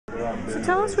So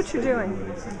tell us what you're doing.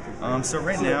 So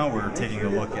right now we're taking a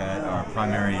look at our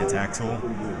primary attack tool,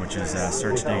 which is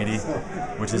Search Diggity,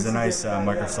 which is a nice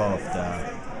Microsoft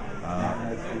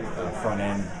front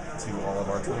end to all of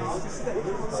our tools.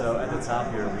 So at the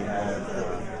top here we have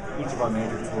each of our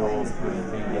major tools,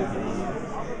 Bing Diggity,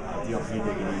 DLP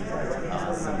Diggity,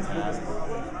 Syntab.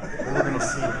 What we're going to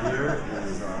see here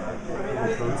is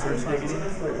Google Code Search Diggity,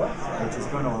 which is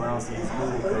going to allow us to use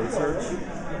Google Code Search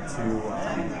to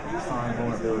find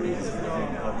vulnerabilities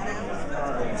and help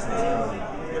the source code.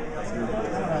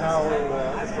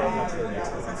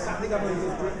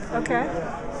 Okay.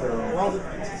 So,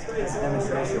 this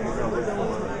demonstration, we're going to look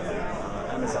for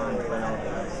Amazon Cloud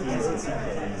keys and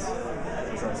CKs,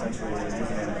 which are essentially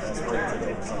using an exploit to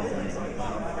take over some of things on the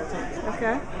cloud.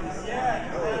 Okay.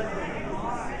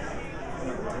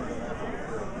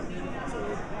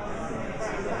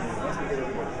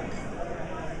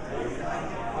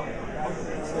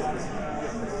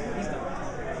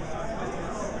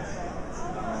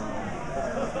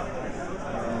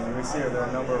 We see there are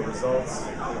a number of results. We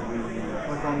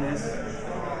click on this.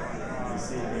 We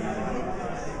see the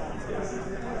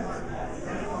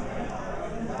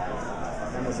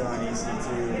Amazon EC2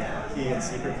 key and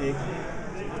secret key,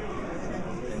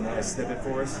 and that is snippet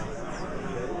for us.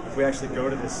 If we actually go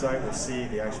to this site, we'll see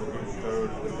the actual Google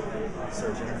Code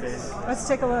search interface. Let's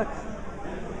take a look.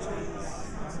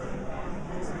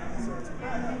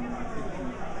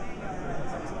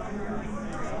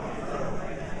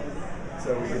 So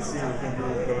we can see within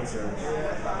Google Code Search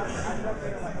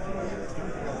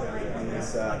on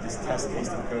this test case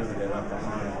of code that they left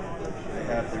behind, they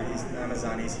have their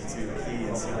Amazon EC2 key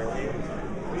and secret key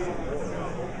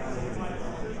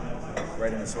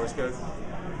right in the source code,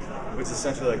 which is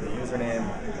essentially like the username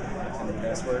and the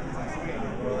password,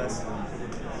 more or less.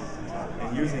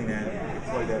 And using that, we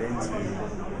plug that into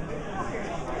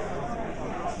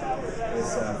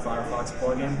this Firefox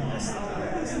plugin,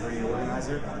 S3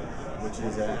 Organizer, which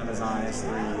is Amazon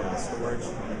S3 storage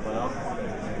in the cloud.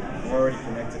 We're already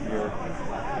connected here,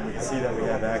 and we can see that we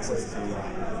have access to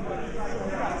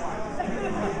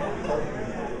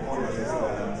just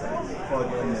plug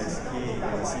in this key,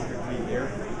 the secret key here.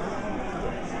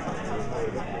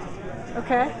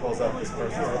 Okay. It pulls up this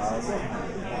person's files.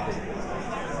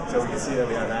 So we can see that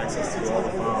we have access to all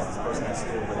the files this person has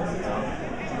stored within the cloud.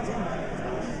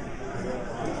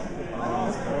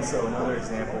 Also, another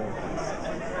example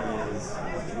is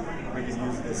we can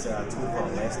use this tool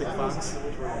called ElasticFox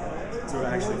to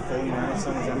actually fully manage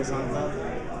someone's Amazon cloud.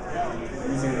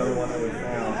 Using another one that we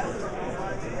found,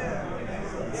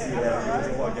 you can see that we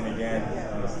can plug in again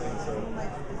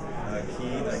a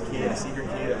key and a secret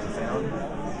key that we found.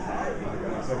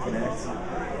 Click connect.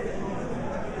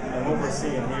 And what we're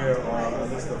seeing here are a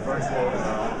list of virtual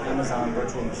Amazon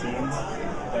virtual machines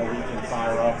that we can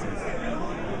fire up and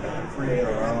create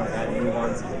our own, add new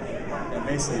ones, and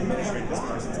basically administrate this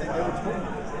person's cloud.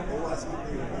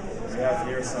 We have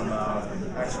here some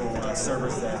actual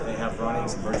servers that they have running,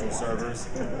 some virtual servers.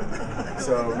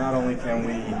 So not only can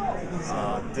we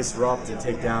disrupt and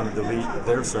take down and delete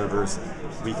their servers,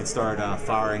 we can start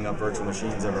firing up virtual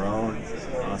machines of our own,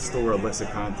 store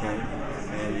illicit content,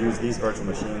 and use these virtual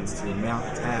machines to mount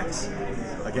attacks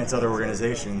against other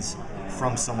organizations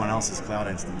from someone else's cloud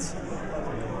instance.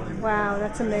 Wow,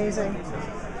 that's amazing.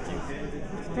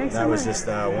 Thanks so much. That was just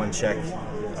one check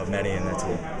of many in the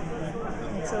tool.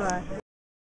 Thanks a lot.